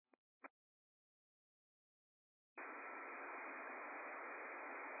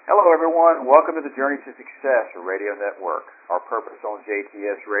Hello, everyone. Welcome to the Journey to Success Radio Network. Our purpose on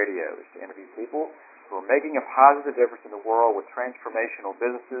JTS Radio is to interview people who are making a positive difference in the world with transformational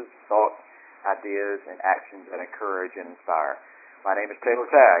businesses, thoughts, ideas, and actions that encourage and inspire. My name is Taylor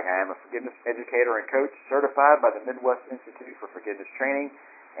Tagg. I am a forgiveness educator and coach certified by the Midwest Institute for Forgiveness Training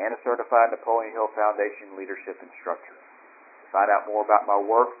and a certified Napoleon Hill Foundation leadership instructor. To find out more about my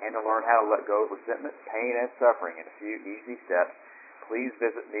work and to learn how to let go of resentment, pain, and suffering in a few easy steps, please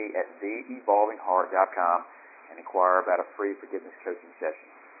visit me at theevolvingheart.com and inquire about a free forgiveness coaching session.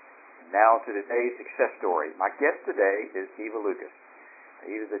 And now to today's success story. My guest today is Eva Lukacs.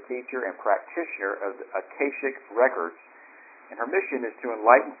 Eva is a teacher and practitioner of the Akashic records, and her mission is to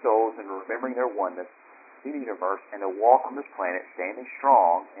enlighten souls in remembering their oneness in the universe and to walk on this planet standing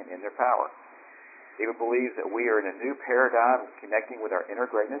strong and in their power. Eva believes that we are in a new paradigm of connecting with our inner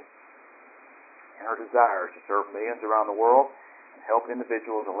greatness, and her desire is to serve millions around the world and help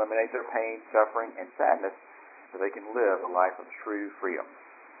individuals eliminate their pain, suffering, and sadness so they can live a life of true freedom.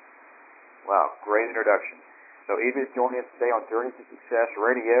 Wow, great introduction. So Eva is joining us today on Journey to Success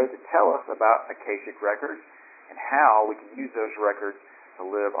Radio to tell us about Akashic records and how we can use those records to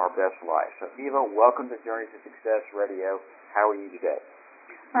live our best life. So Eva, welcome to Journey to Success Radio. How are you today?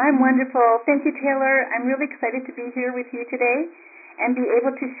 I'm wonderful. Thank you, Taylor. I'm really excited to be here with you today and be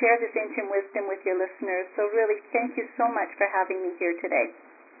able to share this ancient wisdom with your listeners. So really, thank you so much for having me here today.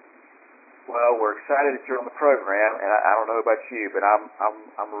 Well, we're excited that you're on the program, and I don't know about you, but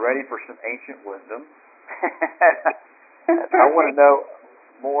I'm ready for some ancient wisdom. I want to know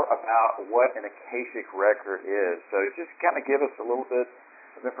more about what an Akashic record is. So just kind of give us a little bit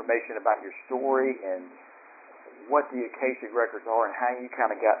of information about your story and what the Akashic records are and how you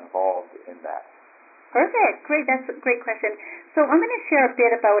kind of got involved in that. Perfect. Great. That's a great question. So I'm going to share a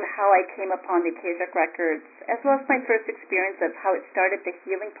bit about how I came upon the Akashic records, as well as my first experience of how it started the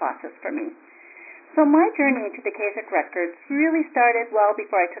healing process for me. So my journey into the Akashic records really started well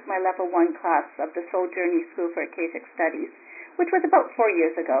before I took my level 1 class of the Soul Journey School for Akashic Studies, which was about 4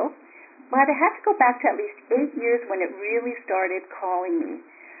 years ago. But I had to go back to at least 8 years when it really started calling me.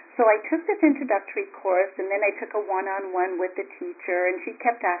 So I took this introductory course, and then I took a one-on-one with the teacher, and she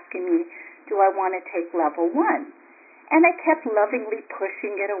kept asking me, do I want to take level 1? And I kept lovingly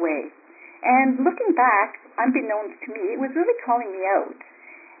pushing it away. And looking back, unbeknownst to me, it was really calling me out.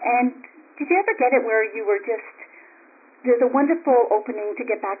 And did you ever get it where you were just, there's a wonderful opening to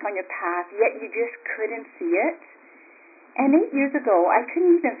get back on your path, yet you just couldn't see it? And 8 years ago, I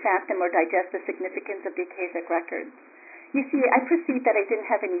couldn't even fathom or digest the significance of the Akashic records. You see, I perceived that I didn't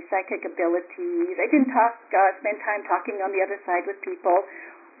have any psychic abilities. I didn't spend time talking on the other side with people.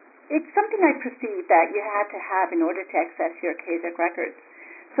 It's something I perceived that you had to have in order to access your Akashic records.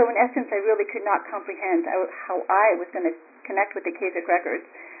 So in essence, I really could not comprehend how I was going to connect with the Akashic records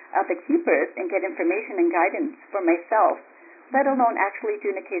of the keepers and get information and guidance for myself, let alone actually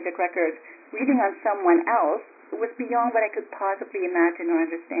do an Akashic record. Reading on someone else was beyond what I could possibly imagine or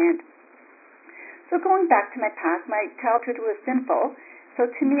understand. So going back to my past, my childhood was simple. So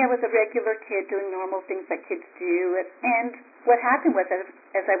to me, I was a regular kid doing normal things that kids do. And what happened was,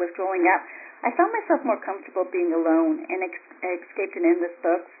 as I was growing up, I found myself more comfortable being alone, and I escaped in endless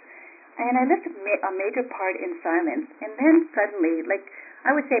books. And I lived a major part in silence. And then suddenly, like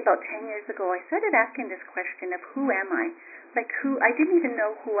I would say about 10 years ago, I started asking this question of who am I? I didn't even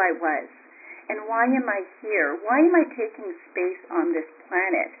know who I was. And why am I here? Why am I taking space on this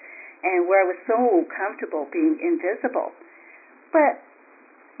planet? And where I was so comfortable being invisible. But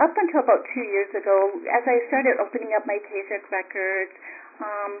up until about 2 years ago, as I started opening up my Akashic records,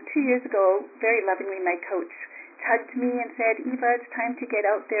 2 years ago, very lovingly, my coach tugged me and said, Eva, it's time to get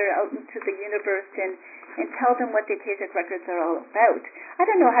out there, out into the universe and tell them what the Akashic records are all about. I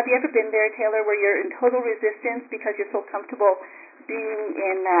don't know, have you ever been there, Taylor, where you're in total resistance because you're so comfortable being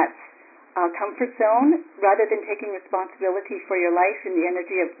in that comfort zone rather than taking responsibility for your life and the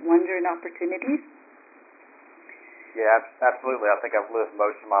energy of wonder and opportunities? Yeah, absolutely. I think I've lived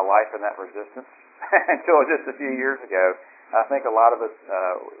most of my life in that resistance until just a few years ago. I think a lot of us,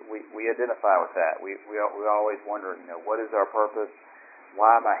 we identify with that. We always wonder, what is our purpose?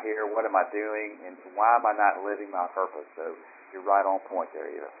 Why am I here? What am I doing? And why am I not living my purpose? So you're right on point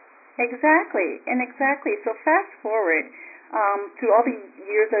there, Eva. Exactly. So fast forward, through all the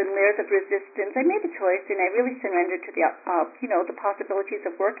years and layers of resistance, I made the choice, and I really surrendered to the possibilities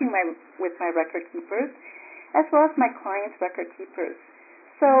of working with my record keepers, as well as my clients' record keepers.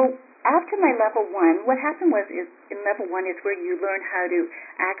 So after my level 1, what happened was, in level 1 is where you learn how to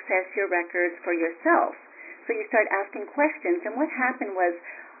access your records for yourself. So you start asking questions, and what happened was,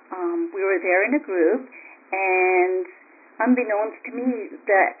 we were there in a group, and unbeknownst to me,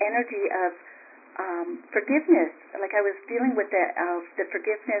 the energy of forgiveness. Like I was dealing with the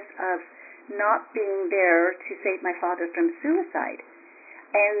forgiveness of not being there to save my father from suicide.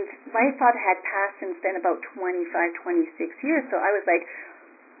 And my father had passed since then about 25, 26 years, so I was like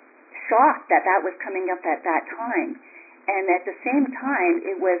shocked that that was coming up at that time. And at the same time,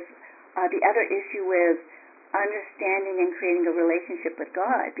 it was the other issue was understanding and creating a relationship with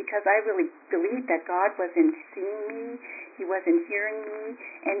God, because I really believed that God wasn't seeing me, He wasn't hearing me,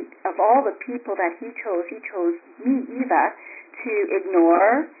 and of all the people that He chose me, Eva, to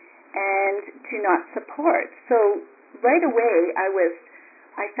ignore and to not support. So right away,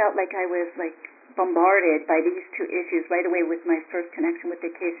 I felt like I was like bombarded by these two issues right away with my first connection with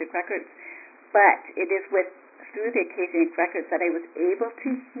the Akashic Records. But it is through the Akashic Records that I was able to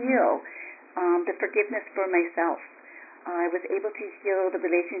heal the forgiveness for myself. I was able to heal the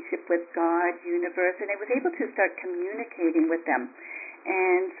relationship with God, universe, and I was able to start communicating with them.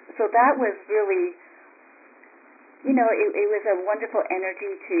 And so that was really, it was a wonderful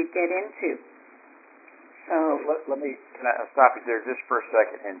energy to get into. So can I stop you there just for a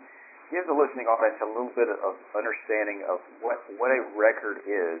second and give the listening audience a little bit of understanding of what a record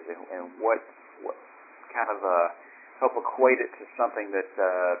is and what kind of help equate it to something that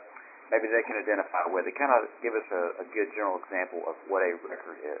maybe they can identify with. It kind of give us a good general example of what a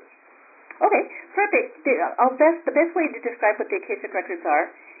record is. Okay, perfect. The best way to describe what the Akashic Records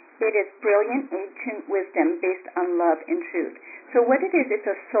are, it is brilliant ancient wisdom based on love and truth. So what it is,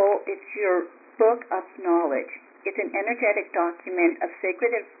 it's your book of knowledge. It's an energetic document of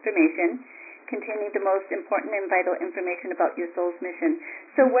sacred information containing the most important and vital information about your soul's mission.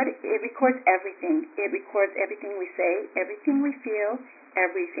 So it records everything. It records everything we say, everything we feel,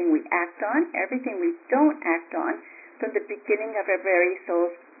 everything we act on, everything we don't act on, from the beginning of our very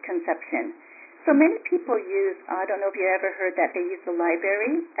soul's conception. So many people I don't know if you ever heard that they use the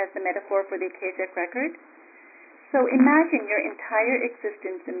library as the metaphor for the Akashic Record. So imagine your entire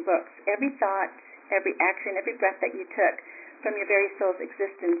existence in books. Every thought, every action, every breath that you took from your very soul's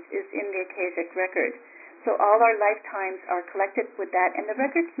existence is in the Akashic Record. So all our lifetimes are collected with that, and the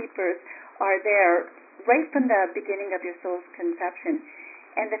record keepers are there right from the beginning of your soul's conception.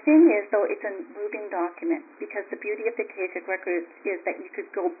 And the thing is, though, it's a moving document, because the beauty of the Akashic Records is that you could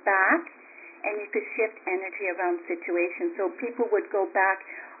go back and you could shift energy around situations. So people would go back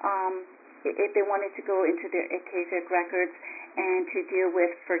if they wanted to go into their Akashic Records and to deal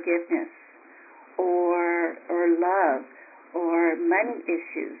with forgiveness or love or money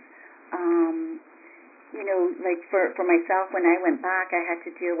issues. Like for myself, when I went back, I had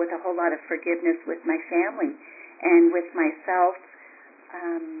to deal with a whole lot of forgiveness with my family and with myself.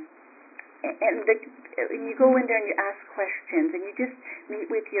 And you go in there and you ask questions, and you just meet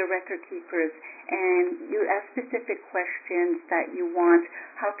with your record keepers, and you ask specific questions that you want.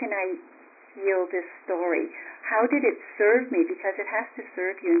 How can I heal this story? How did it serve me? Because it has to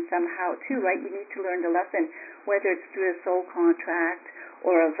serve you in somehow too, right? You need to learn the lesson, whether it's through a soul contract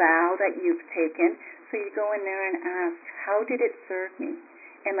or a vow that you've taken. So you go in there and ask, how did it serve me?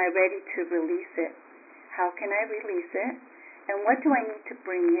 Am I ready to release it? How can I release it? And what do I need to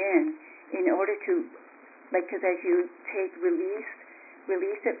bring in order to, because as you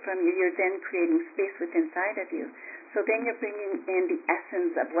release it from you, you're then creating space within inside of you. So then you're bringing in the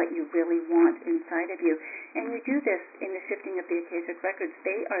essence of what you really want inside of you. And you do this in the shifting of the Akashic Records.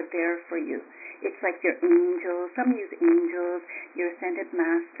 They are there for you. It's like your angels. Some use angels, your ascended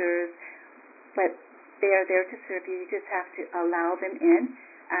masters, but they are there to serve you. You just have to allow them in,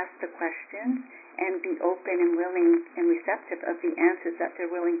 ask the questions, and be open and willing and receptive of the answers that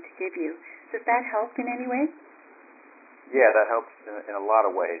they're willing to give you. Does that help in any way? Yeah, that helps in a lot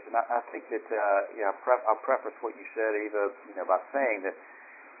of ways. And I think that, I'll preface what you said, Eva, by saying that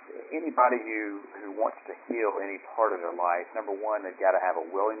anybody who wants to heal any part of their life, number one, they've got to have a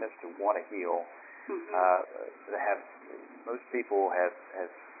willingness to want to heal. Mm-hmm. Most people have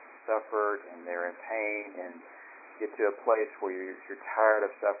suffered and they're in pain and get to a place where you're tired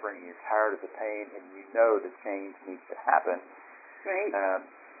of suffering and you're tired of the pain and you know the change needs to happen. Right.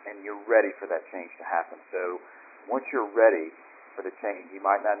 And you're ready for that change to happen. So once you're ready for the change, you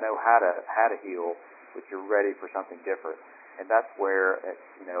might not know how to heal, but you're ready for something different. And that's where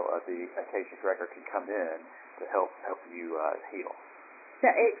the Akashic Record can come in to help you heal.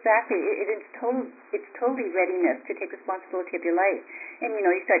 Exactly. It's totally readiness to take responsibility of your life. And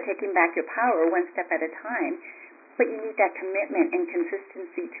you start taking back your power one step at a time. But you need that commitment and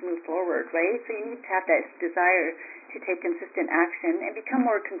consistency to move forward, right? So you need to have that desire to take consistent action and become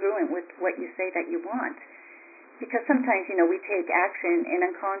more congruent with what you say that you want. Because sometimes, we take action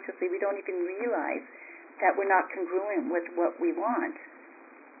and unconsciously we don't even realize that we're not congruent with what we want.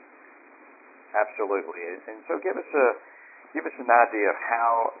 Absolutely. And so give us an idea of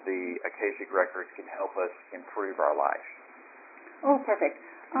how the Akashic Records can help us improve our life. Oh, perfect.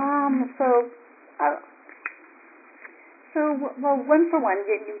 Well, one for one,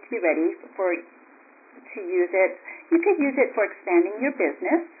 you need to be ready to use it. You could use it for expanding your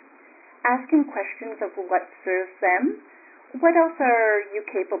business, asking questions of what serves them, what else are you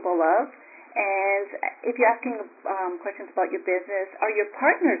capable of, and if you're asking questions about your business, are your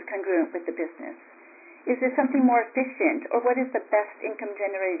partners congruent with the business? Is there something more efficient, or what is the best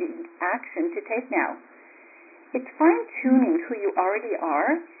income-generating action to take now? It's fine-tuning who you already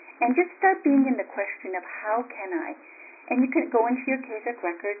are, and just start being in the question of how can I? And you can go into your Akashic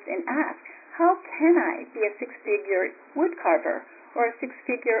Records and ask, how can I be a six-figure wood carver or a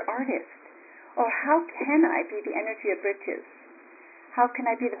six-figure artist? Or how can I be the energy of riches? How can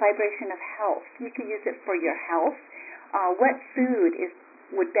I be the vibration of health? You can use it for your health. What food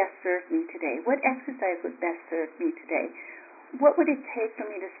would best serve me today? What exercise would best serve me today? What would it take for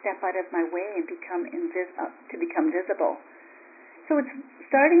me to step out of my way and become visible? So it's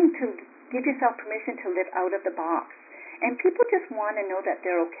starting to give yourself permission to live out of the box. And people just want to know that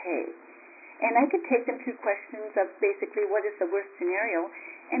they're okay. And I could take them through questions of basically what is the worst scenario.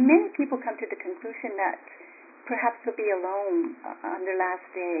 And many people come to the conclusion that perhaps they'll be alone on their last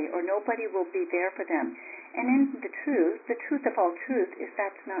day, or nobody will be there for them. And in the truth of all truth is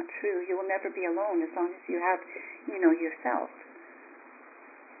that's not true. You will never be alone as long as you have, yourself.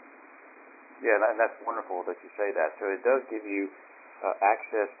 Yeah, and that's wonderful that you say that. So it does give you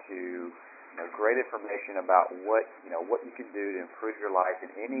access to great information about what you can do to improve your life in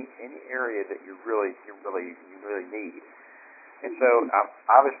any area that you really need. And so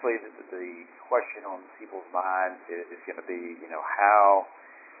obviously the question on people's minds is going to be,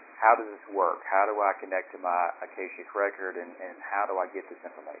 how does this work? How do I connect to my Akashic record, and how do I get this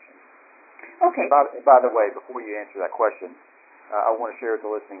information? Okay. By the way, before you answer that question, I want to share with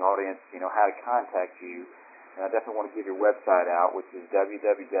the listening audience, how to contact you. And I definitely want to give your website out, which is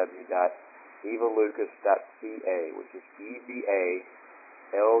www.evalucas.ca, which is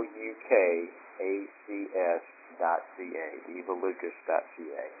EVALUKACS.ca,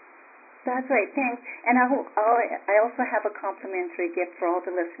 evalucas.ca. That's right, thanks. And I also have a complimentary gift for all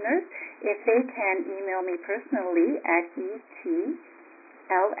the listeners. If they can email me personally at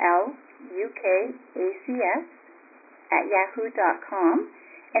etlukacs@yahoo.com,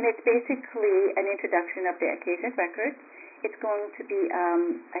 and it's basically an introduction of the Akashic Records. It's going to be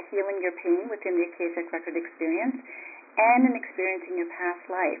a healing your pain within the Akashic Record experience and an experience in your past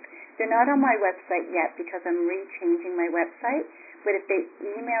life. They're not on my website yet because I'm rechanging my website, but if they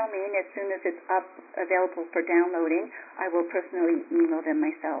email me, and as soon as it's available for downloading, I will personally email them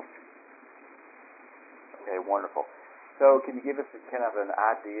myself. Okay, wonderful. So can you give us kind of an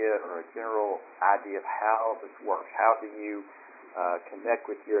idea or a general idea of how this works? How do you connect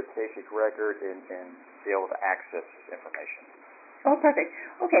with your Akashic record and be able to access this information? Oh, perfect.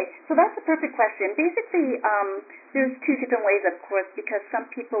 Okay, so that's a perfect question. Basically, there's two different ways, of course, because some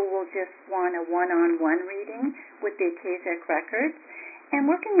people will just want a one-on-one reading with the Akashic records. And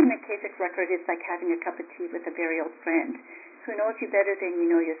working in the Akashic record is like having a cup of tea with a very old friend who knows you better than you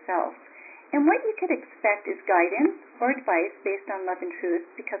know yourself. And what you could expect is guidance or advice based on love and truth,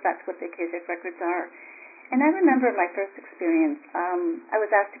 because that's what the Akashic records are. And I remember my first experience, I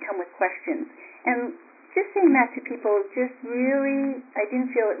was asked to come with questions. And just saying that to people I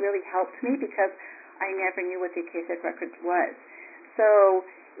didn't feel it really helped me because I never knew what the Akashic Records was. So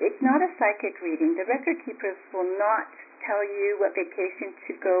it's not a psychic reading. The record keepers will not tell you what vacation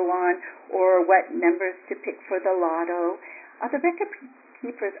to go on or what numbers to pick for the lotto. The record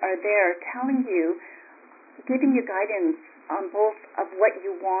keepers are there telling you, giving you guidance on both of what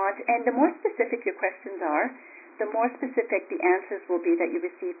you want, and the more specific your questions are, the more specific the answers will be that you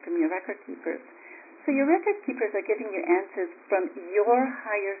receive from your record keepers. So your record keepers are giving you answers from your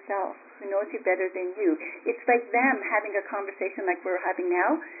higher self, who knows you better than you. It's like them having a conversation like we're having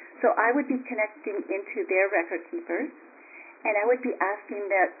now. So I would be connecting into their record keepers, and I would be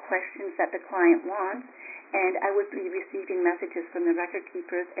asking the questions that the client wants, and I would be receiving messages from the record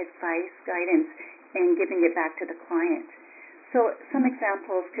keepers, advice, guidance, and giving it back to the client. So some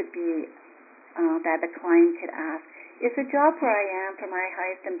examples could be that the client could ask, is the job where I am for my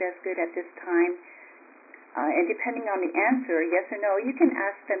highest and best good at this time? And depending on the answer, yes or no, you can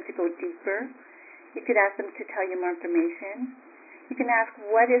ask them to go deeper. You could ask them to tell you more information. You can ask,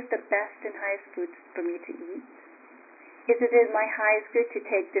 what is the best and highest food for me to eat? Is it in my highest good to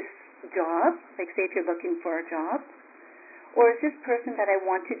take this job? Like say if you're looking for a job. Or is this person that I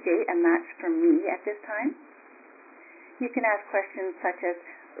want to date a match for me at this time? You can ask questions such as,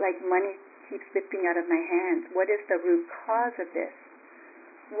 like, money keeps slipping out of my hands. What is the root cause of this?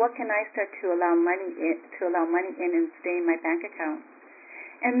 What can I start to allow money in and stay in my bank account?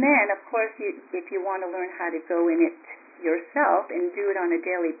 And then, of course, if you want to learn how to go in it yourself and do it on a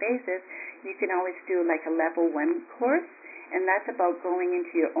daily basis, you can always do like a level 1 course, and that's about going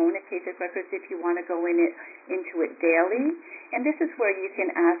into your own Akashic records if you want to go into it daily. And this is where you can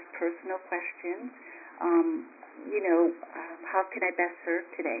ask personal questions. How can I best serve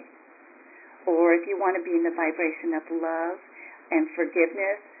today? Or if you want to be in the vibration of love and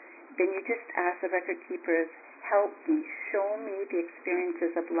forgiveness, then you just ask the record keepers, help me, show me the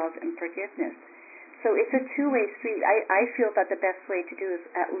experiences of love and forgiveness. So it's a two-way street. I feel that the best way to do is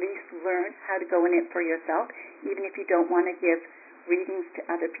at least learn how to go in it for yourself, even if you don't want to give readings to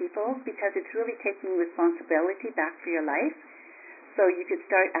other people, because it's really taking responsibility back for your life. So you could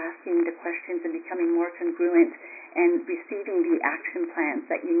start asking the questions and becoming more congruent and receiving the action plans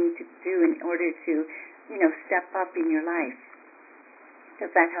that you need to do in order to, step up in your life.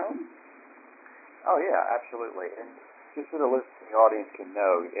 Does that help? Oh, yeah, absolutely. And just so the listening audience can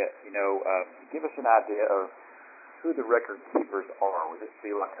know, give us an idea of who the record keepers are. Would this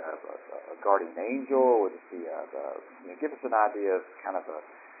be like a guardian angel? Would this be give us an idea of kind of a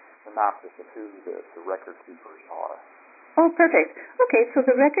synopsis of who the record keepers are. Oh, perfect. Okay, so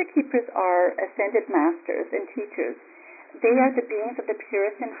the record keepers are ascended masters and teachers. They are the beings of the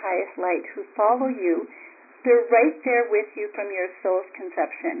purest and highest light who follow you. They're right there with you from your soul's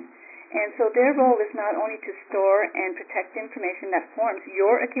conception. And so their role is not only to store and protect information that forms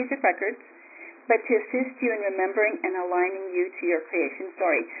your Akashic records, but to assist you in remembering and aligning you to your creation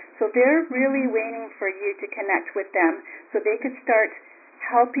story. So they're really waiting for you to connect with them so they could start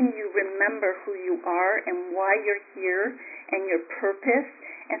helping you remember who you are and why you're here and your purpose,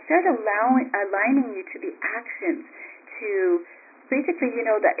 and start aligning you to the actions to basically,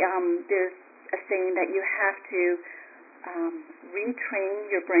 that there's a saying that you have to retrain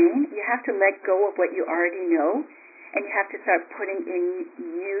your brain. You have to let go of what you already know, and you have to start putting in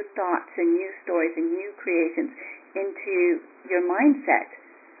new thoughts and new stories and new creations into your mindset,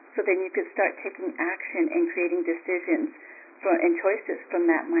 so then you could start taking action and creating decisions and choices from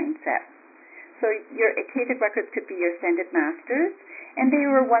that mindset. So your Akashic records could be your ascended masters, and they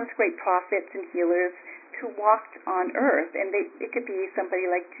were once great prophets and healers who walked on earth, and it could be somebody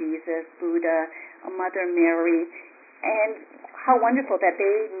like Jesus, Buddha, Mother Mary, and how wonderful that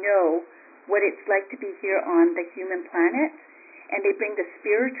they know what it's like to be here on the human planet, and they bring the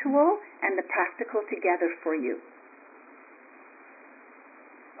spiritual and the practical together for you.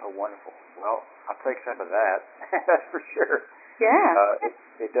 Oh, wonderful. Well, I'll take some of that. That's for sure. Yeah.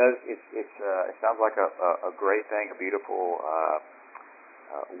 It does. It sounds like a great thing, a beautiful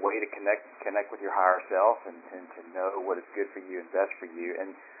way to connect with your higher self and to know what is good for you and best for you.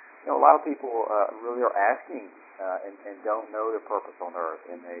 And a lot of people really are asking and don't know their purpose on earth,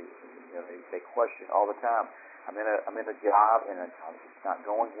 and they question all the time. I'm in a job and it's not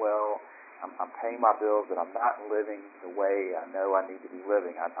going well. I'm paying my bills, but I'm not living the way I know I need to be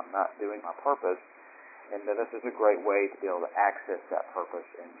living. I'm not doing my purpose. And this is a great way to be able to access that purpose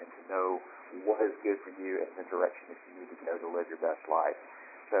and to know what is good for you and the direction that you need to go to live your best life.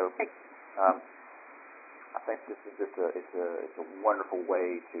 So I think this is just it's a wonderful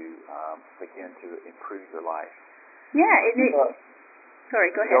way to begin to improve your life. Yeah.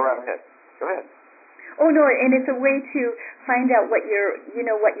 Sorry, go ahead. Go ahead. Oh no, and it's a way to find out what your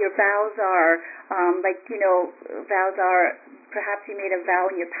vows are. Vows are, perhaps you made a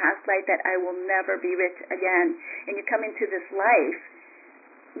vow in your past life that I will never be rich again, and you come into this life.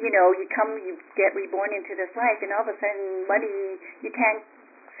 You get reborn into this life, and all of a sudden, money, you can't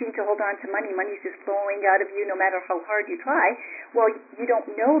seem to hold on to money. Money's just flowing out of you, no matter how hard you try. Well, you don't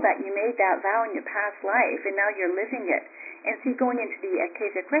know that you made that vow in your past life, and now you're living it. And see, going into the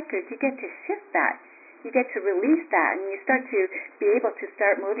Akashic records, you get to shift that. You get to release that, and you start to be able to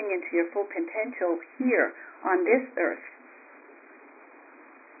start moving into your full potential here on this earth.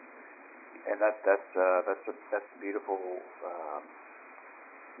 And that's a beautiful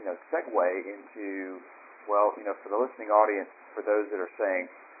segue into, for the listening audience, for those that are saying,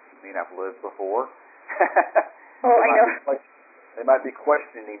 "You mean I've lived before?" Oh, I know. They might be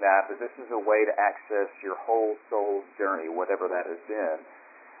questioning that, but this is a way to access your whole soul's journey, whatever that has been.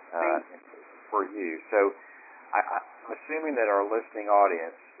 Right. For you. So I'm assuming that our listening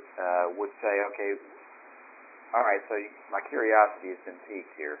audience would say, okay, all right, so my curiosity has been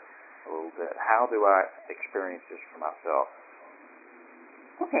piqued here a little bit. How do I experience this for myself?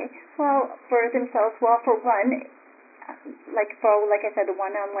 Okay, well, for themselves, for one, like I said, the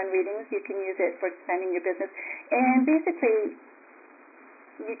one-on-one readings, you can use it for expanding your business. And basically,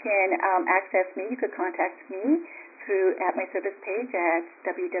 you can access me. You could contact me at my service page at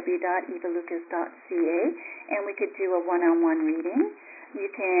www.evalucas.ca, and we could do a one-on-one reading.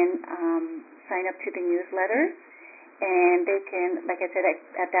 You can sign up to the newsletters, and they can, like I said,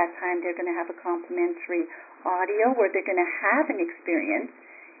 at that time, they're going to have a complimentary audio where they're going to have an experience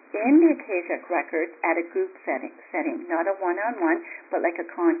in the Akashic records at a group setting, not a one-on-one, but like a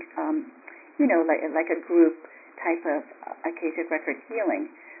like a group type of Akashic record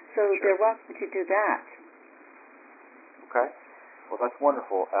healing. So Sure. They're welcome to do that. Okay. Well, that's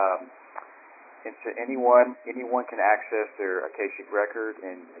wonderful. And so anyone can access their Akashic record.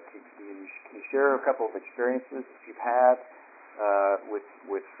 And can you share a couple of experiences that you've had with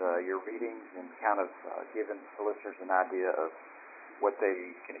your readings and kind of giving the listeners an idea of what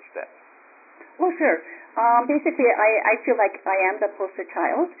they can expect? Well, sure. Basically, I feel like I am the poster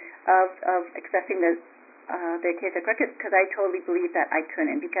child of accessing the Akashic records, because I totally believe that I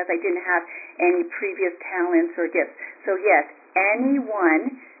couldn't, because I didn't have any previous talents or gifts. So yes,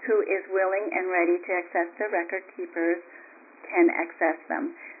 anyone who is willing and ready to access the record keepers can access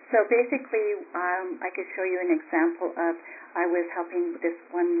them. So basically, I could show you an example of, I was helping this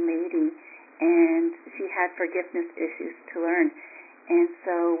one lady, and she had forgiveness issues to learn. And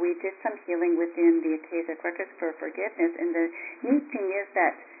so we did some healing within the Akashic records for forgiveness. And the neat thing is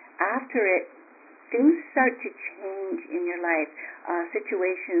that after it, things start to change in your life.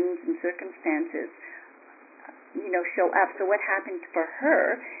 Situations and circumstances, show up. So what happened for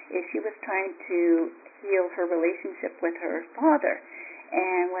her is she was trying to heal her relationship with her father.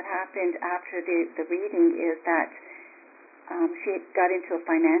 And what happened after the reading is that she got into a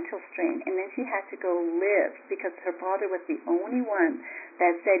financial strain, and then she had to go live, because her father was the only one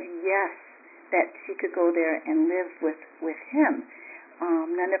that said yes, that she could go there and live with him.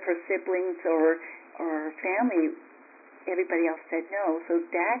 None of her siblings or family, everybody else said no. So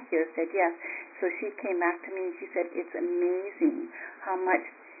Dad here said yes. So she came back to me and she said, it's amazing how much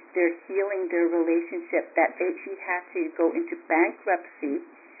they're healing their relationship, that she had to go into bankruptcy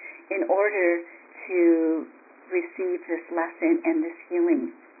in order to receive this lesson and this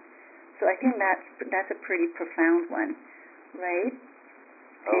healing. So I think that's a pretty profound one, right?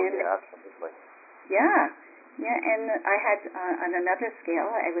 Oh, and, yeah, absolutely. Yeah, and I had on another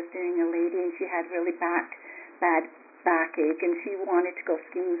scale, I was doing a lady, and she had really bad backache, and she wanted to go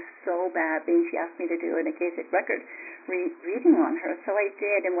skiing so badly, and she asked me to do an Akashic record reading on her. So I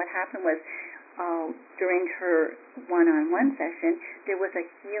did, and what happened was, during her one-on-one session, there was a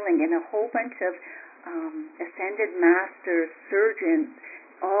healing, and a whole bunch of ascended masters, surgeons,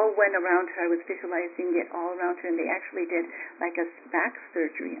 all went around her. I was visualizing it all around her, and they actually did like a back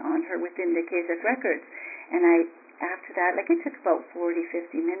surgery on her within the Akashic records. And after that, like it took about 40,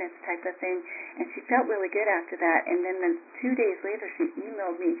 50 minutes type of thing, and she felt really good after that. And then 2 days later, she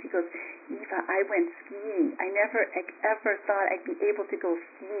emailed me, and she goes, Eva, I went skiing. I never ever thought I'd be able to go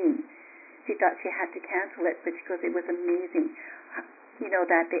skiing. She thought she had to cancel it, but she goes, it was amazing,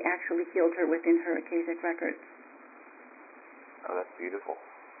 that they actually healed her within her Akashic records. Oh, that's beautiful.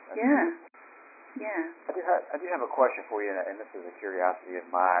 Yeah. I do have a question for you, and this is a curiosity of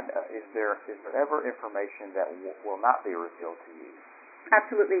mine. Is there ever information that will not be revealed to you?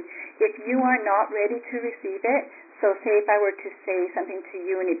 Absolutely. If you are not ready to receive it, so say if I were to say something to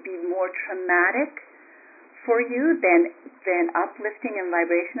you and it be more traumatic for you than uplifting and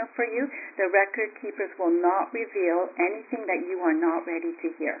vibrational for you, the record keepers will not reveal anything that you are not ready to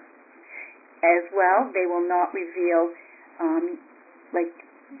hear. As well, they will not reveal,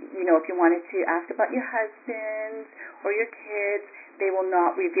 if you wanted to ask about your husband or your kids, they will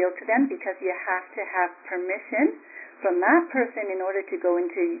not reveal to them, because you have to have permission from that person in order to go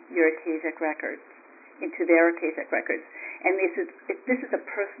into your Akashic records, into their Akashic records. And this is a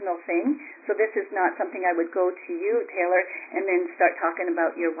personal thing, so this is not something I would go to you, Taylor, and then start talking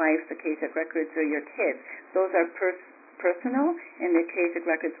about your wife's Akashic records or your kids. Those are personal, and the Akashic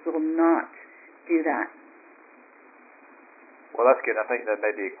records will not do that. Well, that's good. I think that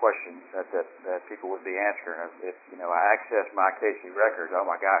may be a question that people would be answering. If I access my Akashic records, oh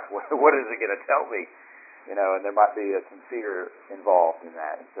my gosh, what is it going to tell me? And there might be some fear involved in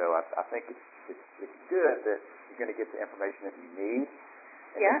that. So I think it's good that you're going to get the information that you need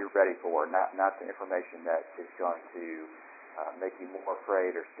and that you're ready for, not the information that is going to make you more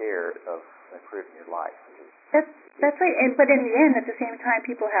afraid or scared of improving your life. That's right. But in the end, at the same time,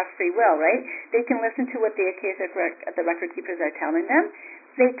 people have free will, right? They can listen to what the Akashic the record keepers are telling them.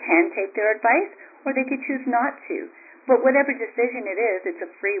 They can take their advice, or they could choose not to. But whatever decision it is, it's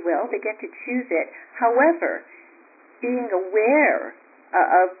a free will. They get to choose it. However, being aware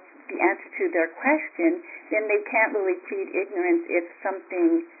of the answer to their question, then they can't really plead ignorance if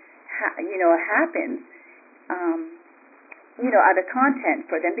something happens out of content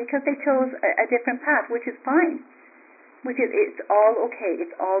for them, because they chose a different path, which is fine. It's all okay.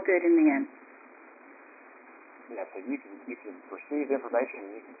 It's all good in the end. Yeah, so you can receive information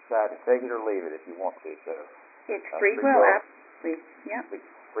and you can decide to take it or leave it if you want to. So it's free will, absolutely. Yeah.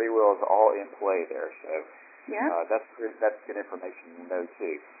 Free will is all in play there. So yeah, that's good information to know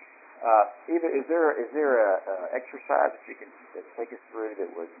too. Eva, is there a exercise that you can take us through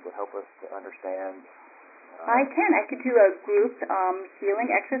that would help us to understand? I could do a group healing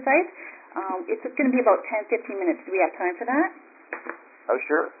exercise. It's going to be about 10-15 minutes. Do we have time for that? Oh,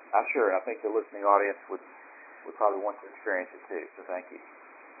 sure. I think the listening audience would probably want to experience it too, so thank you.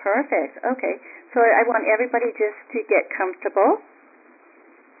 Perfect. Okay. So I want everybody just to get comfortable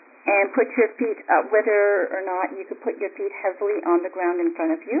and put your feet up, whether or not you could put your feet heavily on the ground in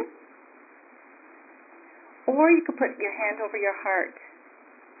front of you, or you could put your hand over your heart.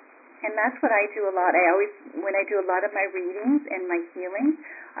 And that's what I do a lot. When I do a lot of my readings and my healings,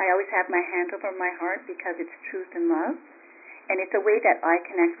 I always have my hand over my heart because it's truth and love. And it's a way that I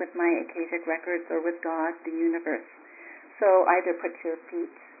connect with my Akashic records or with God, the universe. So either put your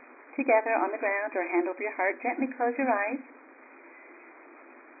feet together on the ground or hand over your heart. Gently close your eyes.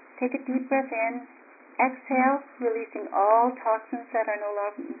 Take a deep breath in. Exhale, releasing all toxins that are no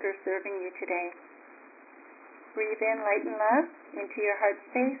longer serving you today. Breathe in light and love into your heart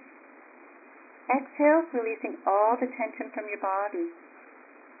space. Exhale, releasing all the tension from your body.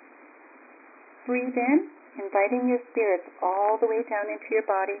 Breathe in, inviting your spirits all the way down into your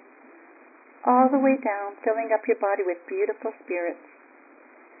body, all the way down, filling up your body with beautiful spirits.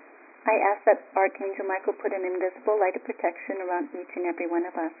 I ask that Archangel Michael put an invisible light of protection around each and every one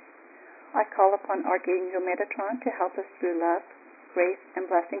of us. I call upon Archangel Metatron to help us through love, grace, and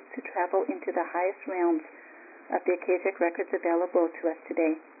blessings to travel into the highest realms of the Akashic records available to us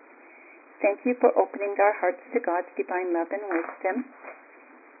today. Thank you for opening our hearts to God's divine love and wisdom,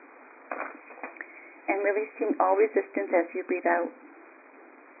 and releasing all resistance as you breathe out.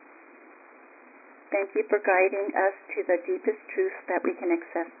 Thank you for guiding us to the deepest truths that we can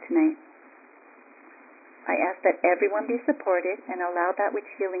access tonight. I ask that everyone be supported and allow that which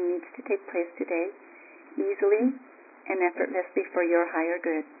healing needs to take place today easily and effortlessly for your higher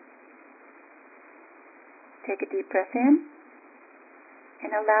good. Take a deep breath in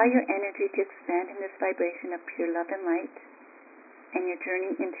and allow your energy to expand in this vibration of pure love and light and your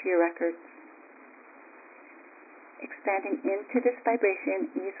journey into your records. Expanding into this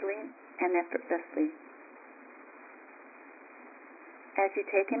vibration easily and effortlessly. As you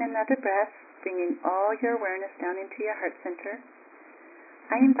take in another breath, bringing all your awareness down into your heart center,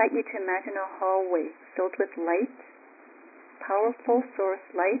 I invite you to imagine a hallway filled with light, powerful source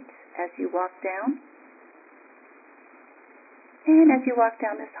light as you walk down. And as you walk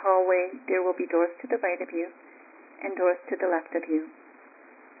down this hallway, there will be doors to the right of you and doors to the left of you.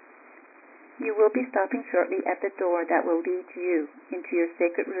 You will be stopping shortly at the door that will lead you into your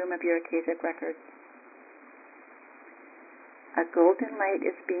sacred room of your Akashic records. A golden light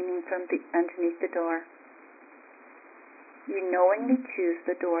is beaming from underneath the door. You knowingly choose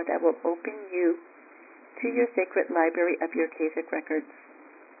the door that will open you to your sacred library of your Akashic records.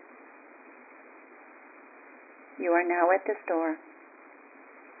 You are now at this door.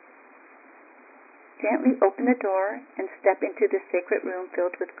 Gently open the door and step into this sacred room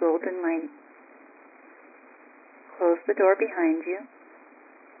filled with golden light. Close the door behind you.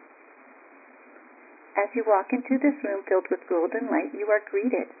 As you walk into this room filled with golden light, you are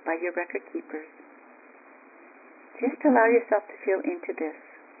greeted by your record keepers. Just allow yourself to feel into this.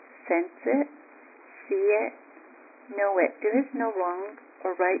 Sense it, see it, know it. There is no wrong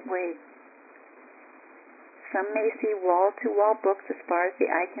or right way. Some may see wall-to-wall books as far as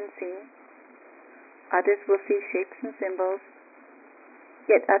the eye can see. Others will see shapes and symbols.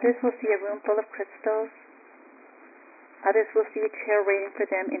 Yet others will see a room full of crystals. Others will see a chair waiting for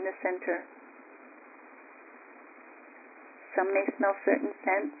them in the center. Some may smell certain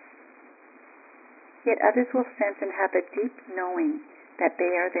scents. Yet others will sense and have a deep knowing that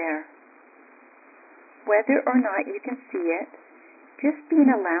they are there. Whether or not you can see it, just be an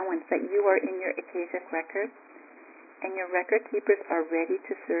allowance that you are in your Akashic records and your record keepers are ready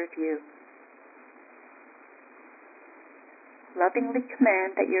to serve you. Lovingly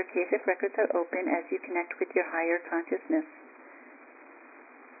command that your Akashic records are open as you connect with your higher consciousness.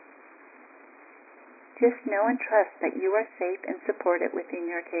 Just know and trust that you are safe and supported within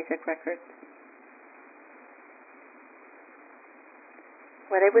your Akashic records.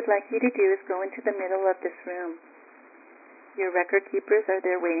 What I would like you to do is go into the middle of this room. Your record keepers are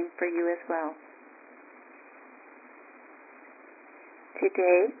there waiting for you as well.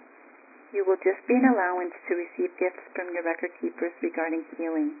 Today, you will just be an allowance to receive gifts from your record keepers regarding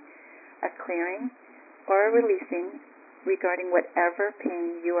healing, a clearing, or a releasing regarding whatever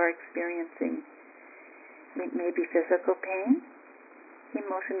pain you are experiencing. It may be physical pain,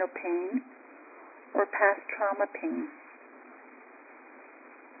 emotional pain, or past trauma pain.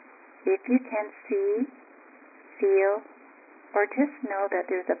 If you can see, feel, or just know that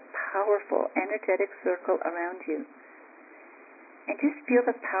there's a powerful energetic circle around you, and just feel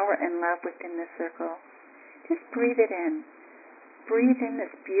the power and love within this circle. Just breathe it in. Breathe in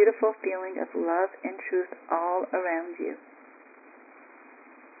this beautiful feeling of love and truth all around you.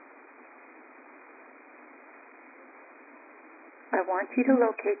 I want you to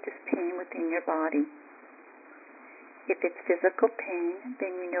locate this pain within your body. If it's physical pain,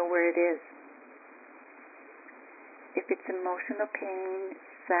 then you know where it is. If it's emotional pain,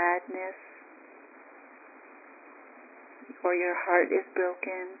 sadness, or your heart is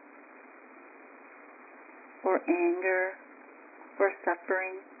broken, or anger, or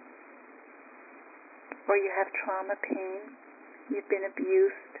suffering, or you have trauma pain, you've been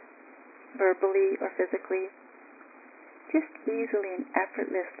abused verbally or physically, just easily and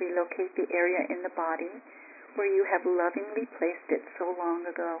effortlessly locate the area in the body where you have lovingly placed it so long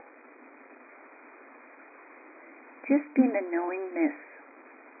ago. Just be in the knowingness.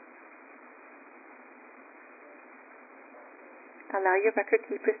 Allow your record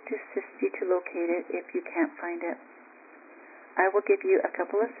keepers to assist you to locate it if you can't find it. I will give you a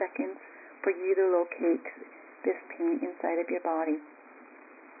couple of seconds for you to locate this pain inside of your body.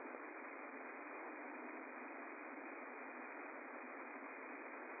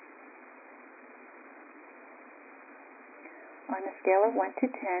 On a scale of 1 to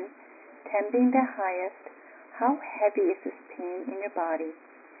 10, 10 being the highest, how heavy is this pain in your body?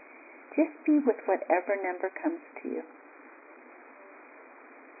 Just be with whatever number comes to you.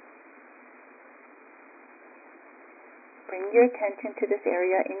 Bring your attention to this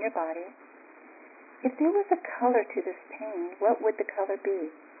area in your body. If there was a color to this pain, what would the color be?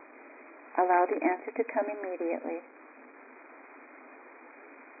 Allow the answer to come immediately.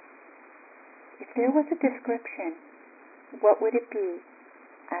 If there was a description, what would it be?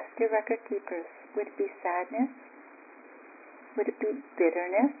 Ask your record keepers. Would it be sadness? Would it be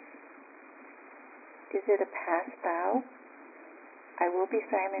bitterness? Is it a past vow? I will be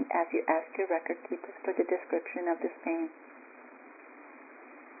silent as you ask your record keepers for the description of this pain.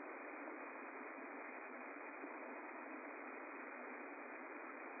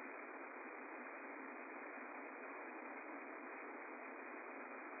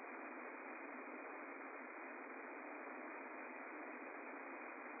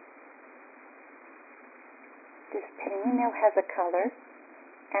 This pain now has a color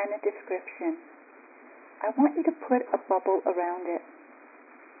and a description. I want you to put a bubble around it.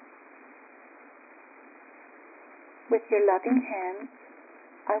 With your loving hands,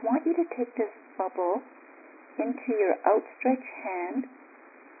 I want you to take this bubble into your outstretched hand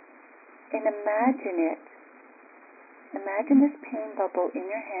and imagine it. Imagine this pain bubble in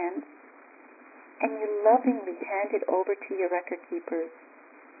your hand, and you lovingly hand it over to your record keepers.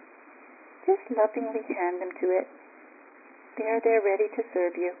 Just lovingly hand them to it. They are there ready to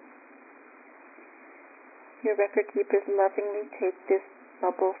serve you. Your record keepers lovingly take this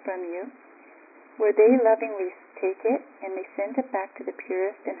bubble from you, where they lovingly take it and they send it back to the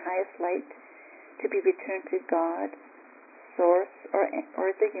purest and highest light to be returned to God, Source, or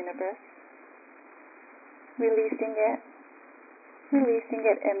the universe. Releasing it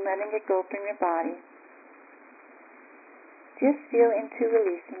and letting it go from your body. Just feel into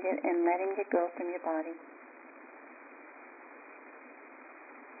releasing it and letting it go from your body.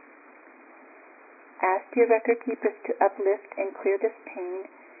 Ask your record keepers to uplift and clear this pain,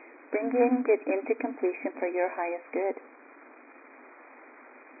 bringing it into completion for your highest good.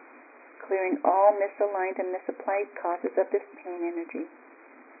 Clearing all misaligned and misapplied causes of this pain energy.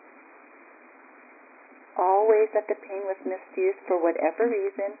 All ways that the pain was misused for whatever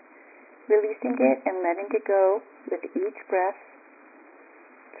reason, releasing it and letting it go with each breath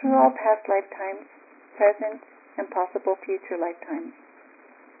through all past lifetimes, present, and possible future lifetimes.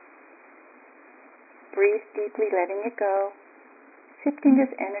 Breathe deeply, letting it go, shifting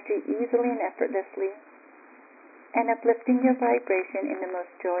this energy easily and effortlessly, and uplifting your vibration in the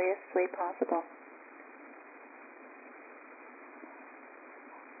most joyous way possible.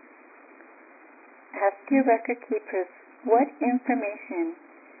 Ask your record keepers, what information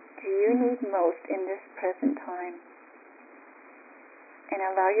do you need most in this present time? And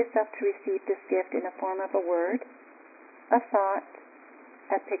allow yourself to receive this gift in the form of a word, a thought,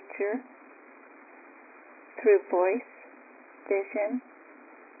 a picture, through voice, vision,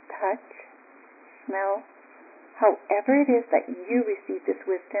 touch, smell, however it is that you receive this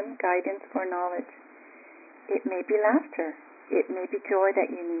wisdom, guidance, or knowledge. It may be laughter. It may be joy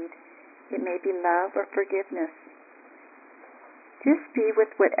that you need. It may be love or forgiveness. Just be with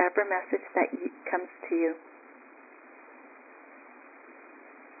whatever message that comes to you.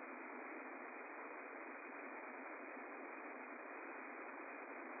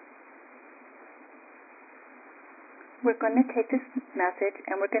 We're going to take this message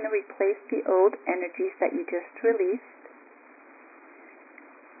and we're going to replace the old energies that you just released.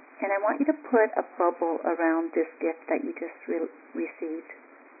 And I want you to put a bubble around this gift that you just received.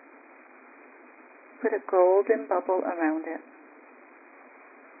 Put a golden bubble around it.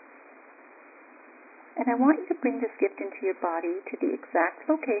 And I want you to bring this gift into your body to the exact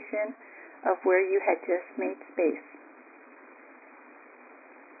location of where you had just made space.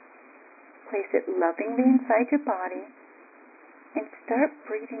 Place it lovingly inside your body and start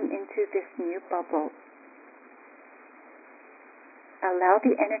breathing into this new bubble. Allow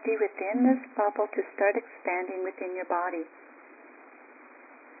the energy within this bubble to start expanding within your body.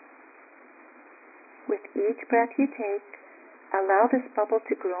 With each breath you take, allow this bubble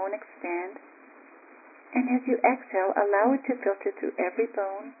to grow and expand. And as you exhale, allow it to filter through every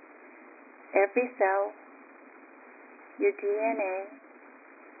bone, every cell, your DNA,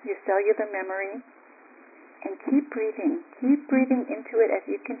 your cellular memory, and keep breathing into it as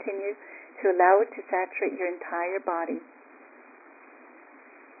you continue to allow it to saturate your entire body.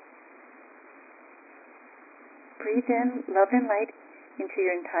 Breathe in love and light into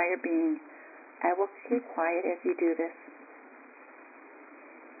your entire being. I will keep quiet as you do this.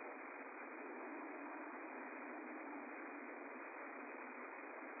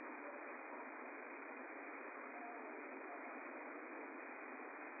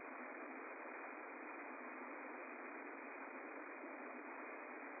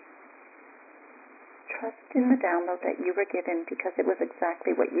 Trust in the download that you were given because it was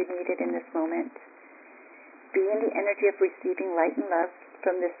exactly what you needed in this moment. Be in the energy of receiving light and love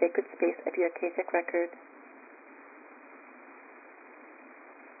from the sacred space of your Akashic record.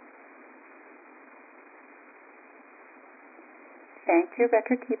 Thank your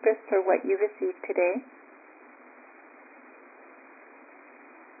record keepers for what you received today.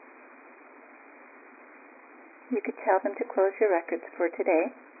 You could tell them to close your records for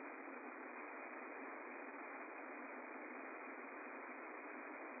today.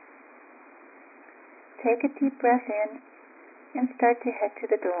 Take a deep breath in and start to head to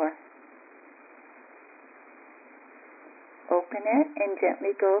the door. Open it and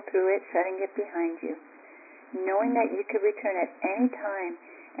gently go through it, shutting it behind you, knowing that you could return at any time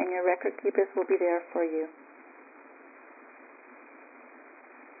and your record keepers will be there for you.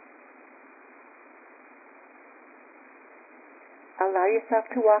 Allow yourself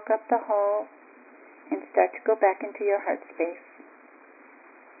to walk up the hall and start to go back into your heart space.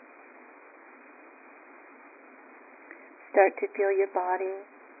 Start to feel your body,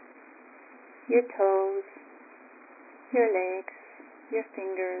 your toes, your legs, your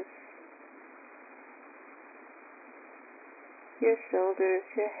fingers, your shoulders,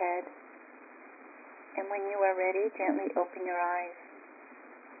 your head. And when you are ready, gently open your eyes.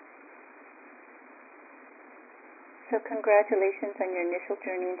 So congratulations on your initial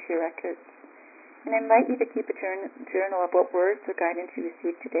journey into your records. And I invite you to keep a journal of what words or guidance you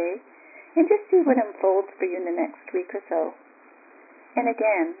received today, and just see what unfolds for you in the next week or so. And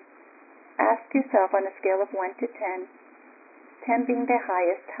again, ask yourself on a scale of 1 to 10, 10 being the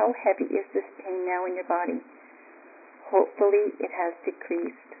highest, how heavy is this pain now in your body? Hopefully it has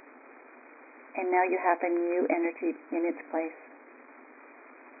decreased, and now you have a new energy in its place.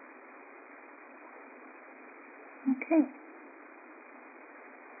 Okay.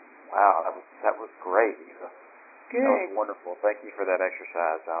 Wow, that was great, Eva. Good. That was wonderful. Thank you for that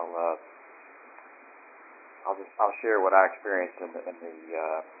exercise. I'll share what I experienced in the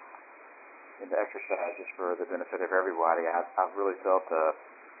exercise just for the benefit of everybody. I've really felt a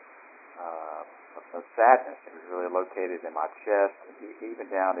sadness. It was really located in my chest, even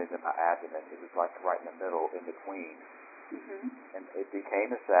down into my abdomen. It was like right in the middle, in between. Mm-hmm. And it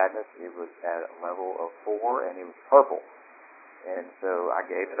became a sadness. It was at a level of 4, and it was purple. And so I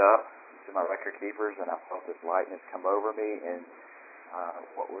gave it up to my record keepers, and I felt this lightness come over me, and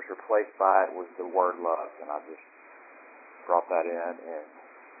what was replaced by it was the word love, and I just brought that in, and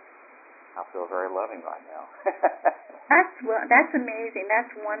I feel very loving right now. That's amazing.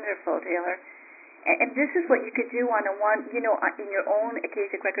 That's wonderful, Taylor. And this is what you could do on a in your own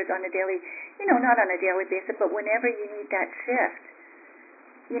Akashic records on a daily, not on a daily basis, but whenever you need that shift.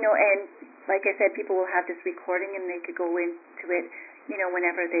 And like I said, people will have this recording and they could go into it,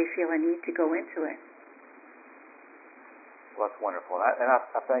 whenever they feel a need to go into it. Well, that's wonderful. And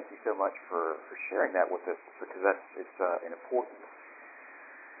I thank you so much for sharing that with us, because it's an important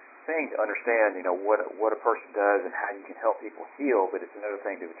thing to understand, what a person does and how you can help people heal, but it's another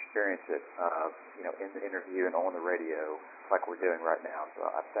thing to experience it, in the interview and on the radio like we're doing right now. So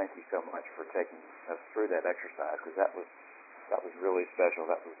I thank you so much for taking us through that exercise, because that was really special.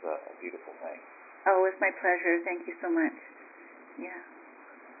 That was a beautiful thing. Oh, it's my pleasure. Thank you so much. Yeah.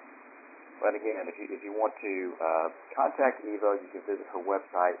 But again, if you want to contact Eva, you can visit her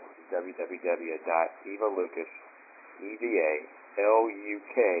website, which is www.evalukacs,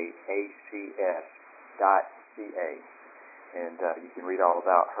 EvaLukacs.ca. And you can read all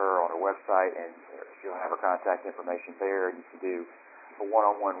about her on her website, and she'll have her contact information there. You can do a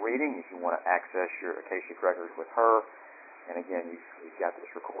one-on-one reading if you want to access your Akashic records with her. And again, you've got this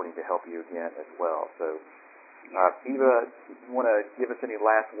recording to help you again as well. So, Eva, you want to give us any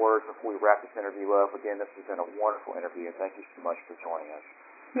last words before we wrap this interview up? Again, this has been a wonderful interview, and thank you so much for joining us.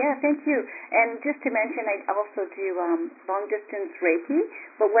 Yeah, thank you. And just to mention, I also do long-distance Reiki,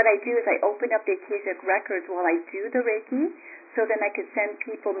 but what I do is I open up the Akashic records while I do the Reiki, so then I could send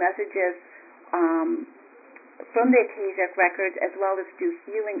people messages from the Akashic records, as well as do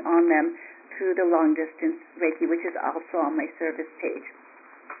healing on them through the long-distance Reiki, which is also on my service page.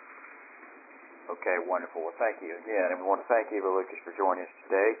 Okay, wonderful. Well, thank you again, and we want to thank Eva Lukacs for joining us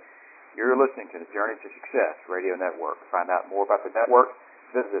today. You're listening to the Journey to Success Radio Network. To find out more about the network,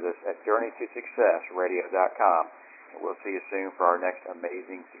 visit us at journeytosuccessradio.com, and we'll see you soon for our next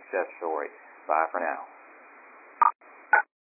amazing success story. Bye for now.